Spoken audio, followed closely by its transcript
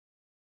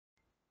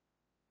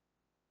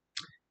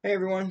Hey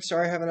everyone,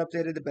 sorry I haven't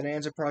updated the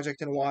Bonanza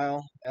project in a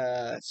while.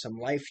 Some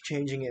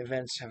life-changing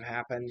events have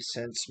happened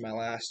since my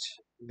last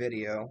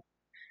video.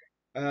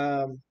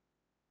 Um,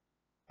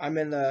 I'm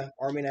in the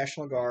Army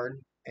National Guard,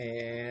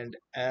 and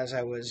as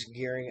I was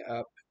gearing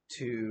up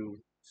to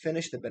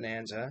finish the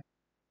Bonanza,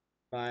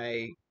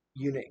 my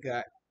unit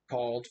got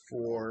called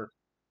for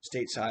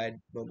stateside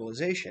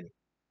mobilization.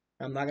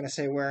 I'm not going to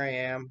say where I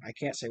am. I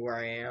can't say where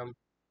I am,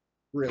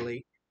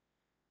 really.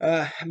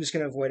 I'm just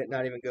going to avoid it,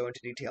 not even go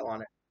into detail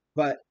on it.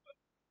 But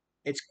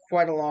it's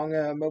quite a long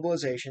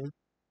mobilization.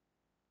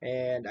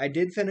 And I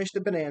did finish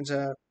the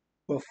Bonanza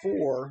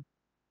before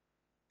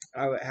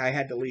I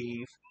had to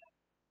leave.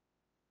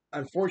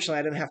 Unfortunately,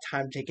 I didn't have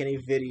time to take any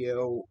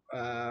video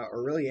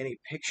or really any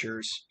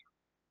pictures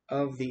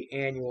of the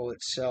annual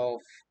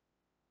itself.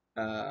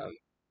 Um,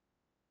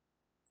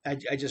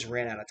 I just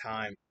ran out of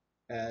time.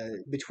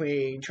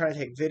 Between trying to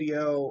take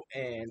video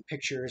and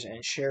pictures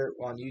and share it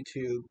on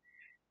YouTube,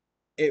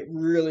 it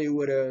really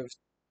would have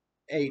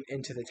ate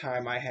into the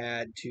time I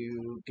had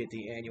to get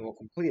the annual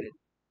completed.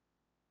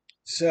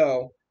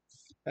 So,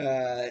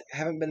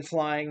 haven't been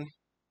flying.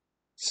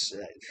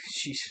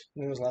 Sheesh,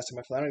 when was the last time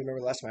I flew? I don't even remember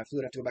the last time I flew.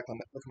 I'd have to go back and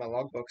look at my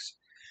logbooks.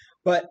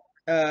 But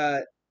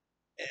uh,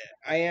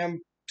 I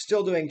am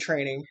still doing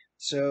training.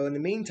 So in the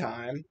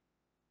meantime,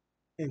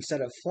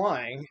 instead of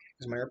flying,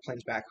 because my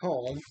airplane's back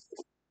home,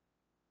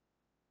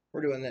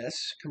 we're doing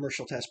this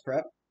commercial test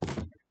prep.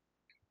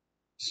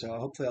 So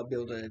hopefully I'll be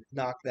able to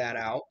knock that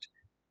out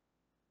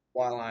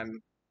while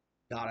I'm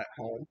not at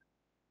home.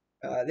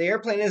 The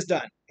airplane is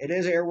done. It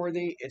is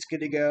airworthy. It's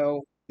good to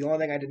go. The only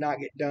thing I did not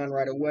get done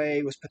right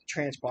away was put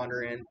the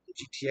transponder in, the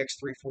GTX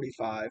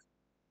 345.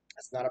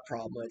 That's not a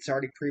problem. It's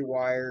already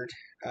pre-wired.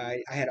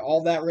 I had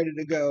all that ready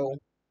to go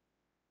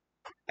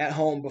at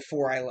home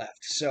before I left,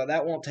 so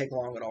that won't take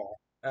long at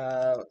all.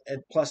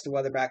 And plus, the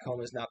weather back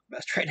home is not the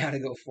best right now to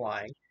go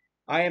flying.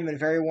 I am in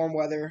very warm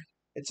weather.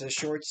 It's a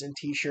shorts and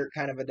t-shirt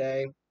kind of a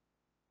day.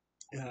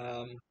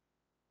 Um,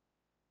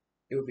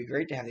 it would be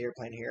great to have the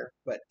airplane here,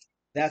 but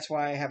that's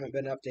why I haven't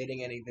been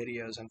updating any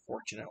videos,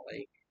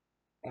 unfortunately.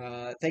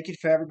 Thank you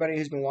for everybody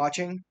who's been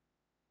watching.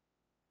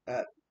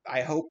 Uh,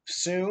 I hope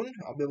soon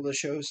I'll be able to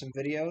show some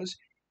videos.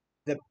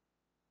 The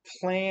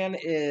plan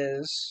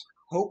is,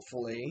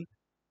 hopefully,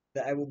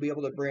 that I will be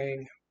able to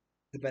bring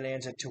the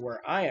Bonanza to where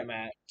I am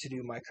at to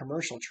do my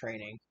commercial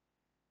training.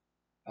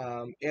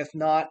 If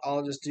not,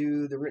 I'll just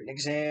do the written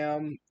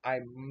exam.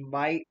 I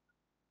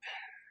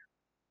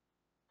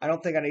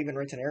don't think I'd even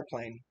rent an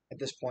airplane at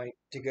this point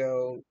to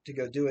go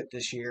do it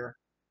this year.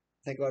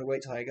 I think I'd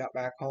wait till I got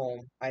back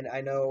home.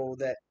 I know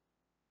that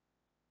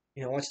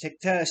once you take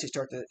the test, you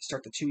start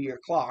the 2 year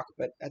clock,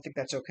 but I think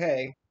that's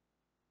okay.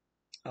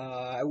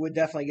 I would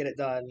definitely get it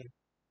done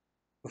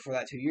before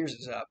that 2 years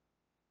is up.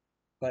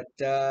 But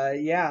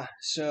yeah,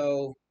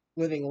 so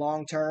living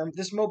long term,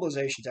 this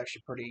mobilization is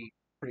actually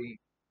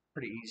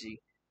pretty easy.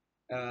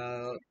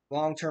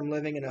 Long term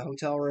living in a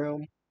hotel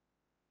room,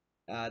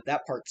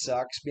 that part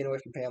sucks. Being away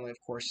from family, of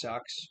course,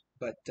 sucks.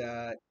 But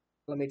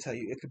let me tell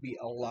you, it could be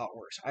a lot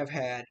worse.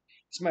 This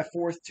is my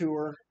fourth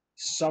tour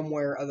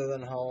somewhere other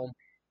than home.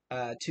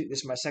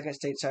 This is my second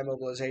stateside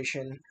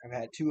mobilization. I've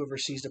had two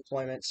overseas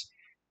deployments.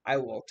 I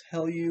will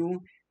tell you,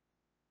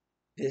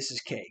 this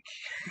is cake.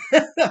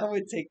 I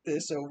would take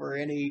this over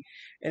any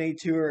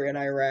tour in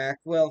Iraq.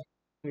 Well,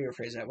 let me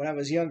rephrase that. When I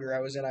was younger, I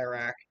was in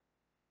Iraq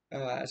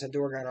as a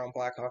door gunner on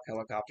Black Hawk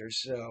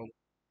helicopters. So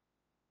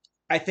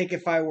I think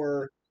if I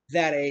were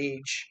that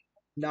age,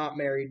 not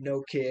married,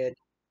 no kid,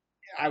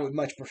 I would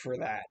much prefer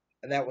that.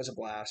 That was a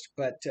blast,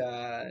 but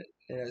it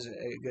was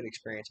a good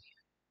experience.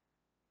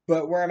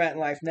 But where I'm at in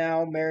life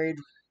now, married,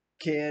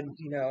 kid,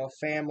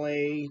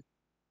 family,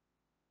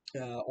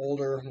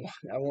 older.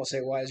 I won't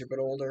say wiser, but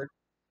older.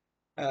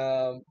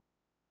 Um,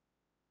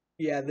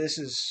 yeah, this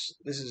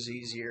is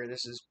easier.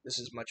 This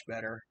is much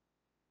better.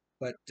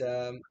 But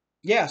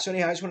yeah, so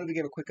anyhow, I just wanted to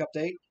give a quick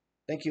update.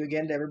 Thank you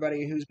again to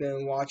everybody who's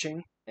been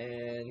watching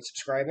and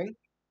subscribing.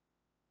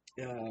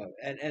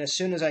 And as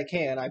soon as I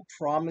can, I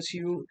promise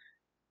you,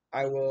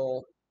 I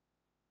will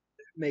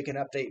make an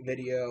update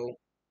video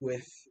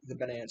with the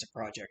Bonanza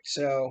project.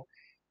 So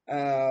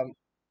um,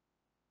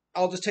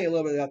 I'll just tell you a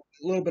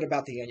little bit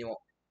about the annual.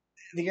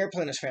 The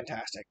airplane is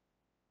fantastic.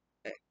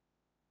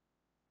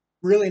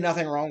 Really,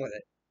 nothing wrong with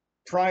it.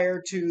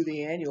 Prior to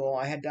the annual,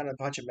 I had done a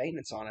bunch of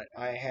maintenance on it.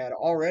 I had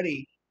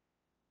already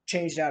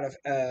changed out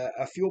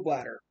a fuel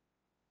bladder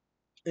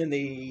in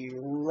the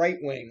right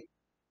wing,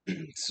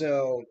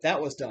 so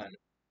that was done.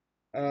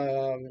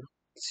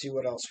 Let's see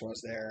what else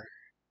was there.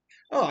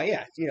 Oh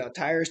yeah,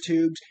 tires,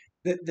 tubes,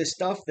 the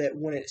stuff that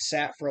when it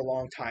sat for a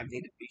long time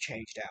needed to be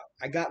changed out.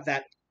 I got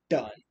that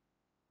done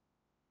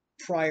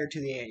prior to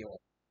the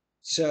annual,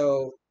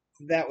 so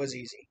that was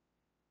easy.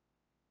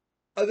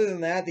 Other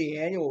than that, the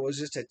annual was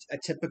just a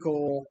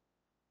typical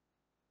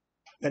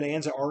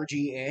Bonanza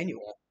RG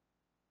annual.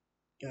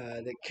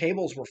 The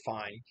cables were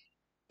fine.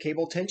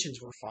 Cable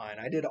tensions were fine.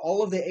 I did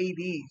all of the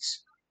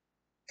ABs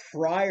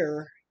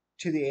prior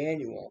to the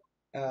annual.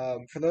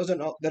 For those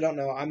that don't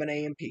know, I'm an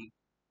AMP.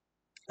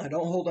 I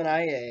don't hold an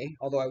IA,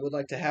 although I would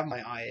like to have my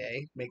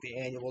IA, make the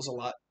annuals a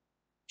lot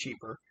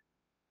cheaper.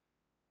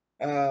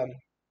 Um,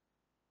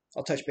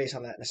 I'll touch base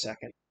on that in a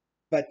second.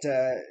 But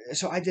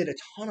so I did a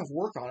ton of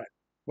work on it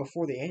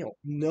before the annual,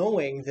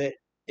 knowing that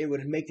it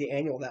would make the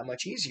annual that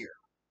much easier.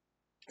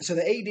 So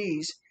the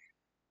ADs,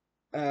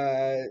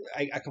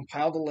 I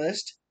compiled a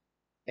list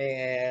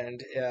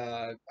and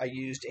I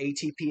used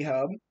ATP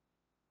Hub.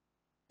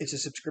 It's a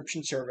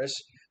subscription service,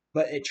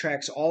 but it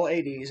tracks all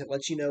ADs. It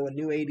lets you know when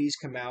new ADs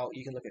come out.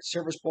 You can look at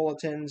service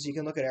bulletins. You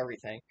can look at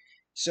everything.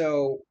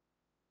 So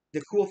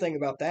the cool thing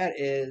about that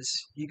is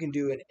you can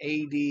do an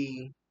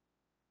AD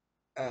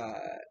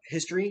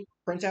history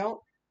printout,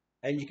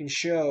 and you can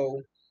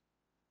show,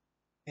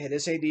 hey,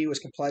 this AD was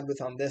complied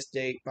with on this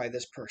date by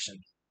this person,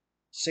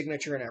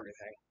 signature and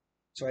everything.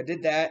 So I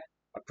did that.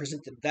 I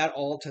presented that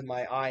all to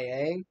my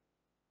IA,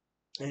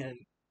 and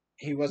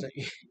he wasn't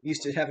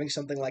used to having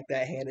something like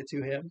that handed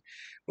to him,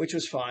 which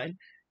was fine.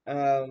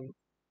 Um,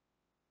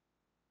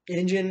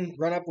 Engine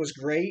run up was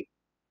great.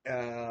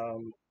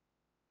 Um,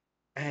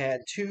 I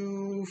had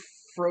two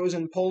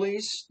frozen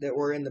pulleys that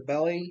were in the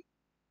belly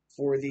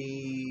for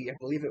I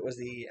believe it was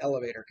the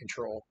elevator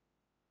control.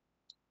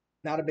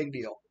 Not a big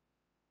deal.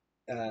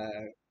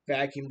 Uh,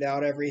 Vacuumed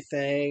out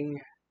everything,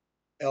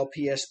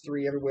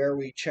 LPS3 everywhere.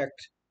 We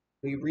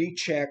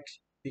rechecked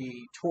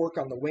the torque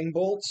on the wing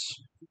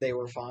bolts. They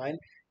were fine.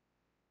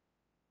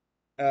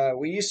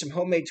 We used some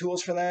homemade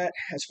tools for that,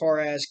 as far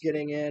as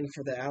getting in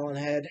for the Allen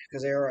head,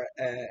 because they are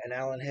an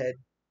Allen head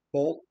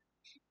bolt.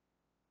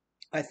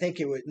 I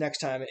think it would next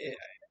time.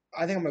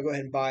 I think I'm gonna go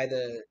ahead and buy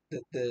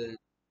the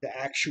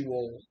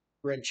actual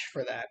wrench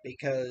for that,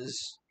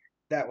 because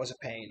that was a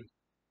pain.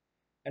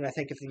 And I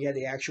think if you had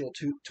the actual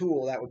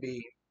tool, that would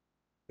be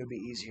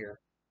easier.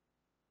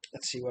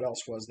 Let's see what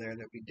else was there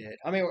that we did.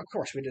 I mean, of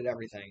course, we did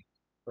everything,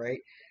 right?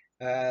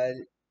 Uh,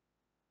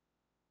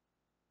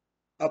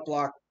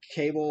 Uplock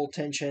cable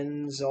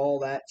tensions, all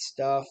that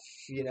stuff.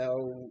 You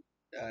know,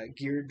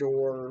 gear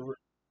door.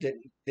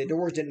 The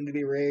doors didn't need to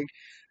be rigged.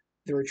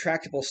 The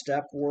retractable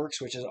step works,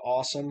 which is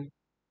awesome.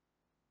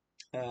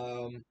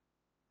 Um,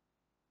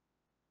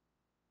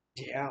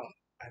 yeah,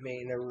 I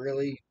mean, there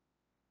really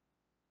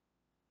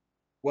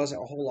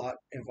wasn't a whole lot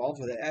involved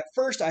with it. At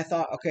first, I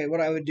thought, okay, what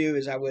I would do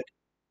is I would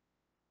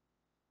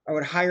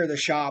hire the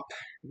shop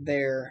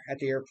there at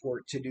the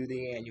airport to do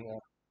the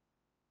annual,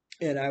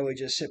 and I would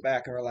just sit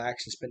back and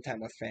relax and spend time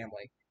with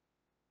family.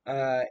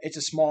 It's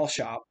a small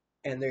shop,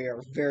 and they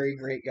are very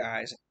great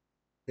guys.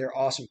 They're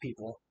awesome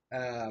people.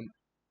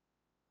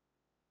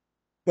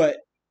 But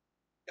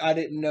I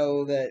didn't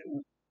know that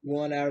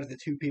one out of the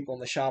two people in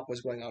the shop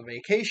was going on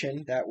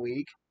vacation that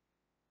week,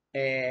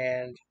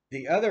 and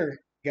the other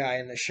guy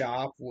in the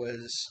shop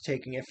was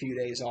taking a few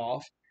days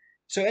off.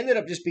 So it ended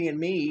up just being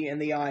me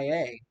and the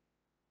IA.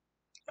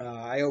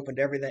 I opened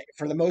everything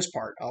for the most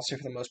part. I'll say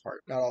for the most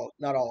part,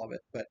 not all of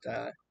it, but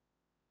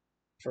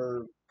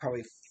for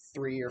probably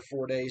 3 or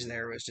 4 days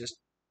there was just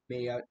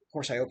me. Of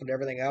course, I opened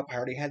everything up. I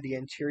already had the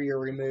interior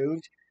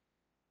removed,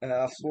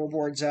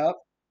 floorboards up.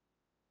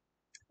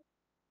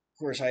 Of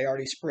course, I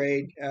already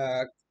sprayed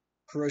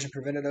corrosion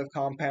preventative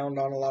compound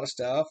on a lot of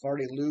stuff.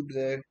 Already lubed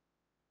the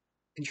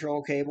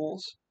control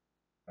cables.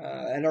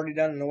 I'd already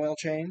done an oil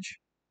change,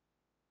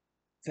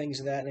 things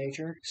of that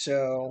nature.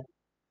 So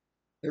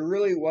there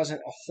really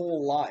wasn't a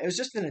whole lot. It was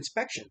just an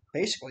inspection,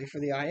 basically, for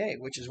the IA,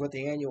 which is what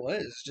the annual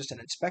is, just an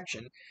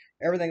inspection.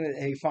 Everything that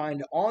they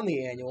find on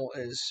the annual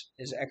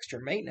is extra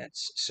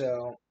maintenance.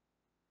 So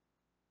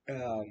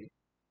um,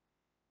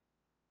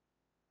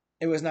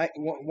 it was nice.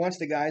 Once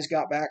the guys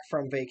got back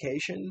from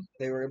vacation,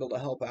 they were able to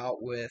help out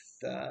with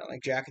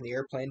like jacking the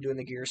airplane, doing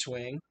the gear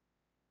swing.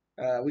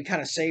 We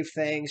kind of saved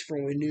things for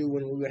when we knew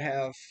when we would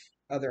have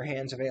other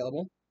hands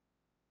available.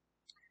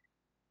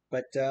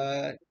 But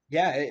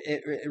yeah,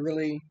 it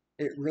really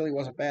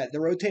wasn't bad.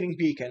 The rotating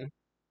beacon,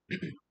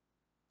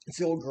 it's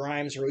the old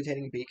Grimes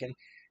rotating beacon,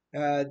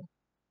 uh,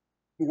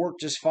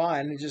 worked just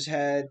fine. It just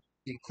had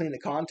you clean the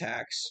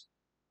contacts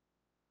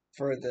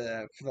for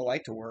the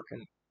light to work,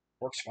 and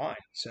works fine.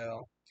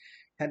 So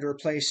had to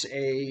replace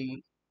a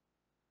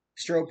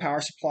strobe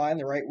power supply in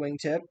the right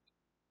wingtip.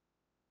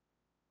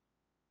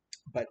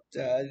 But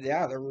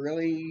yeah, they're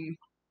really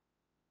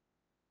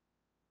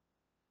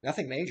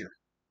nothing major.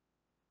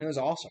 It was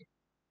awesome.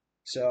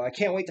 So I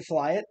can't wait to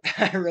fly it.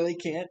 I really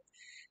can't.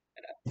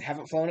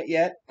 Haven't flown it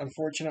yet,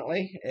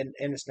 unfortunately, and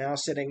it's now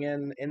sitting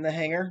in the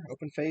hangar,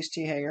 open face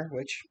T hangar,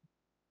 which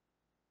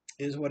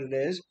is what it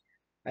is.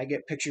 I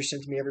get pictures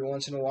sent to me every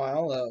once in a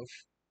while of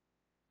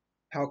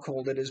how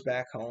cold it is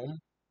back home,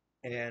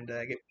 and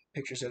I get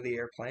pictures of the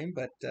airplane.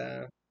 But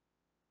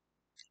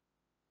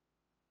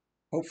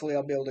hopefully,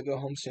 I'll be able to go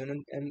home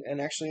soon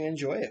and actually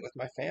enjoy it with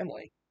my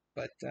family.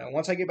 But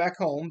once I get back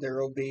home, there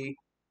will be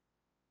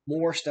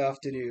more stuff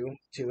to do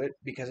to it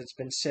because it's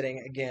been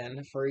sitting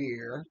again for a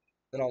year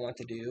that I'll want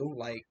to do.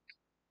 Like,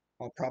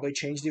 I'll probably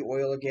change the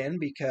oil again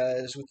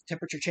because with the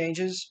temperature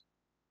changes,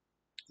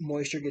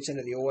 moisture gets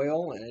into the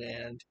oil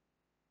and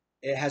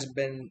it hasn't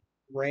been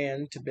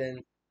ran to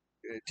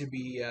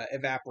be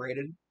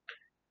evaporated.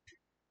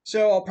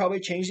 So I'll probably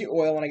change the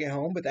oil when I get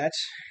home, but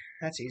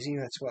that's easy.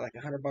 That's what, like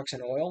 $100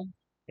 in oil.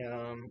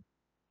 Um,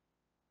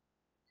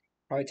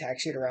 Probably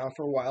taxi it around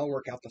for a while,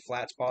 work out the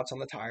flat spots on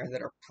the tire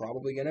that are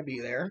probably going to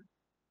be there.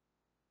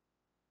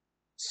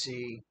 Let's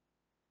see.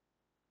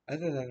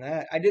 Other than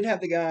that, I did have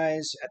the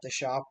guys at the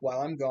shop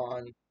while I'm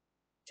gone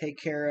take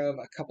care of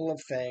a couple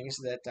of things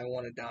that I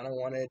wanted done. I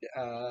wanted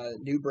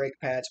new brake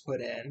pads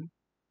put in,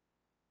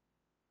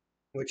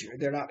 which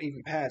they're not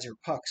even pads, they're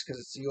pucks because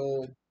it's the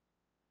old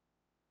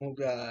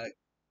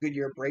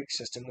Goodyear brake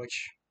system,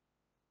 which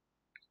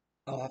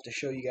I'll have to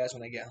show you guys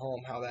when I get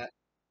home how that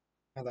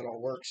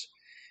all works.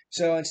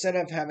 So instead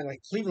of having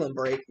like Cleveland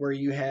brake where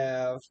you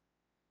have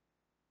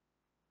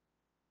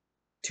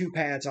two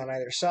pads on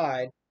either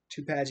side,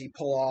 two pads you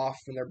pull off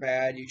when they're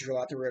bad, you drill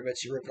out the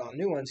rivets, you rivet on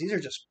new ones. These are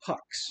just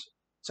pucks.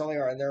 That's all they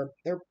are, and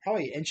they're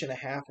probably an inch and a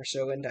half or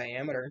so in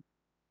diameter.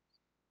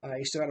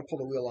 You still got to pull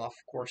the wheel off,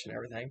 of course, and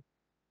everything.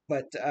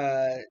 But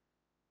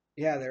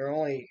yeah, they're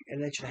only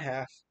an inch and a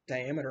half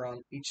diameter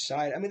on each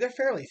side. I mean, they're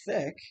fairly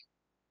thick,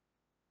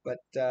 but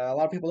a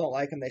lot of people don't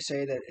like them. They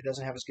say that it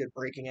doesn't have as good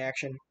braking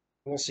action.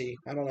 We'll see.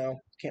 I don't know.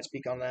 Can't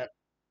speak on that.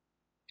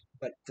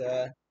 But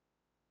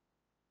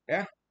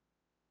yeah,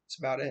 that's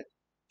about it.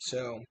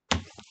 So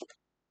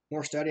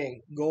more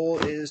studying. Goal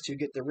is to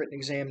get the written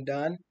exam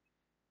done.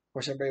 Of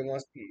course,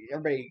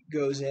 everybody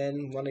goes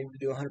in wanting to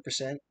do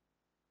 100%,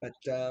 but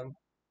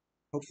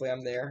hopefully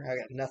I'm there. I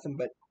got nothing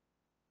but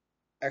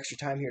extra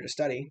time here to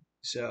study,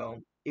 so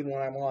even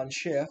when I'm on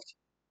shift,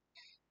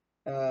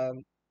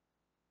 um,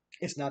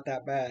 it's not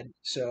that bad.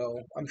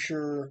 So I'm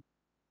sure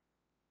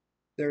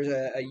there's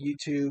a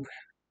YouTube.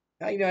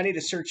 I need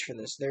to search for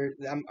this.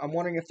 I'm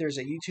wondering if there's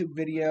a YouTube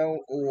video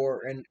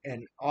or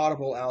an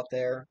Audible out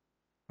there.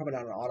 Probably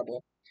not an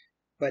Audible,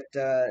 but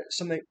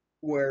something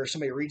where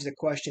somebody reads the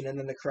question and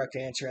then the correct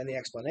answer and the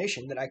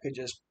explanation that I could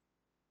just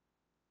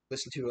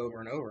listen to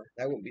over and over.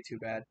 That wouldn't be too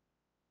bad.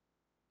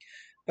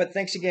 But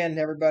thanks again,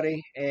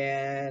 everybody,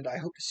 and I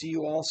hope to see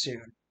you all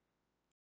soon.